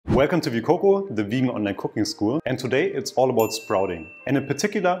Welcome to Veecoco, the vegan online cooking school, and today it's all about sprouting, and in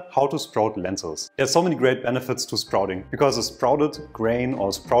particular how to sprout lentils. There's so many great benefits to sprouting because a sprouted grain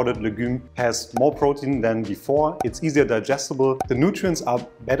or sprouted legume has more protein than before, it's easier digestible, the nutrients are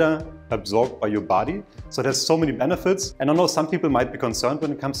better absorbed by your body, so there's so many benefits. And I know some people might be concerned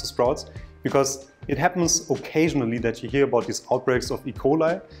when it comes to sprouts because it happens occasionally that you hear about these outbreaks of E.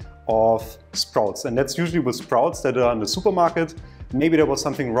 coli of sprouts, and that's usually with sprouts that are in the supermarket. Maybe there was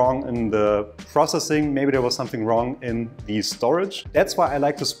something wrong in the processing, maybe there was something wrong in the storage. That's why I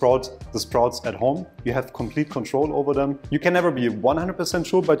like to sprout the sprouts at home. You have complete control over them. You can never be 100%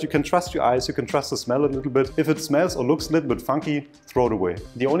 sure, but you can trust your eyes, you can trust the smell a little bit. If it smells or looks a little bit funky, throw it away.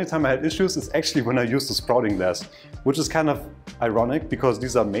 The only time I had issues is actually when I used the sprouting glass, which is kind of ironic because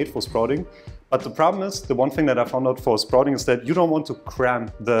these are made for sprouting. But the problem is, the one thing that I found out for sprouting is that you don't want to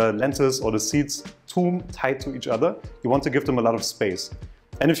cram the lentils or the seeds too tight to each other. You want to give them a lot of space.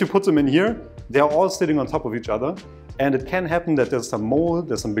 And if you put them in here, they're all sitting on top of each other. And it can happen that there's some mold,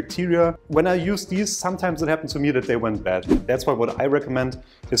 there's some bacteria. When I use these, sometimes it happened to me that they went bad. That's why what I recommend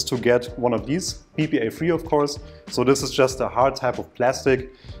is to get one of these, BPA free of course. So this is just a hard type of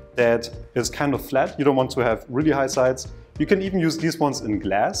plastic that is kind of flat. You don't want to have really high sides. You can even use these ones in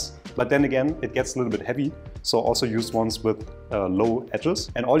glass, but then again, it gets a little bit heavy. So also use ones with low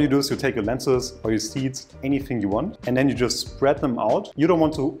edges. And all you do is you take your lentils or your seeds, anything you want, and then you just spread them out. You don't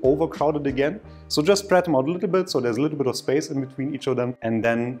want to overcrowd it again. So just spread them out a little bit so there's a little bit of space in between each of them. And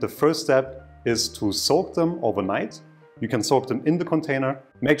then the first step is to soak them overnight. You can soak them in the container.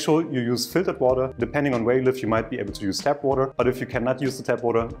 Make sure you use filtered water. Depending on where you live, you might be able to use tap water. But if you cannot use the tap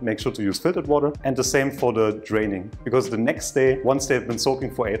water, make sure to use filtered water. And the same for the draining. Because the next day, once they've been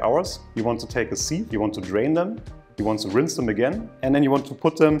soaking for 8 hours, you want to take a sieve, you want to drain them, you want to rinse them again, and then you want to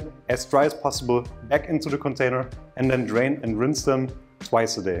put them as dry as possible back into the container and then drain and rinse them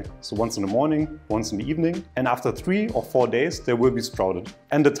twice a day. So once in the morning, once in the evening, and after 3 or 4 days they will be sprouted.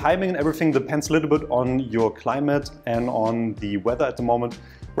 And the timing and everything depends a little bit on your climate and on the weather at the moment.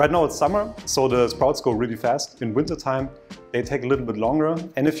 Right now it's summer, so the sprouts go really fast. In winter time they take a little bit longer,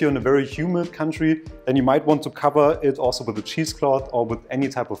 and if you're in a very humid country, then you might want to cover it also with a cheesecloth or with any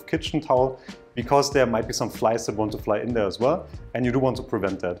type of kitchen towel, because there might be some flies that want to fly in there as well, and you do want to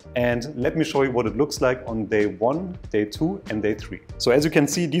prevent that. And let me show you what it looks like on day 1, day 2 and day 3. So as you can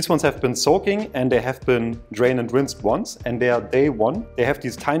see, these ones have been soaking and they have been drained and rinsed once, and they are day 1. They have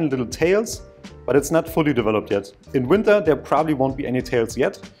these tiny little tails, but it's not fully developed yet. In winter there probably won't be any tails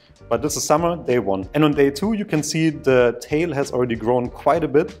yet, but this is summer, day 1. And on day 2 you can see the tail has already grown quite a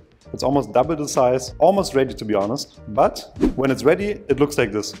bit. It's almost double the size, almost ready to be honest. But when it's ready, it looks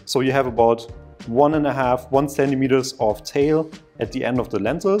like this. So you have about 1 centimeters of tail at the end of the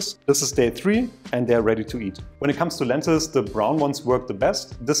lentils. This is day 3 and they're ready to eat. When it comes to lentils, the brown ones work the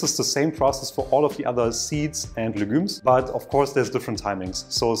best. This is the same process for all of the other seeds and legumes, but of course there's different timings.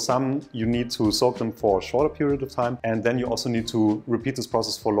 So some you need to soak them for a shorter period of time, and then you also need to repeat this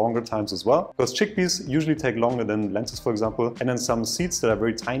process for longer times as well. Because chickpeas usually take longer than lentils, for example, and then some seeds that are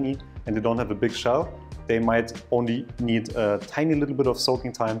very tiny and they don't have a big shell, they might only need a tiny little bit of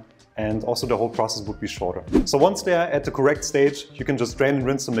soaking time, and also the whole process would be shorter. So once they're at the correct stage, you can just drain and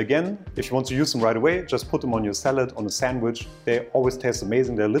rinse them again. If you want to use them right away, just put them on your salad, on a sandwich. They always taste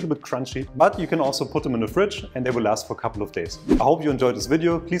amazing. They're a little bit crunchy, but you can also put them in the fridge and they will last for a couple of days. I hope you enjoyed this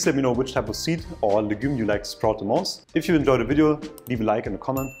video. Please let me know which type of seed or legume you like to sprout the most. If you enjoyed the video, leave a like and a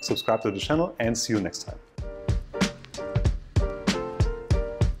comment, subscribe to the channel, and see you next time.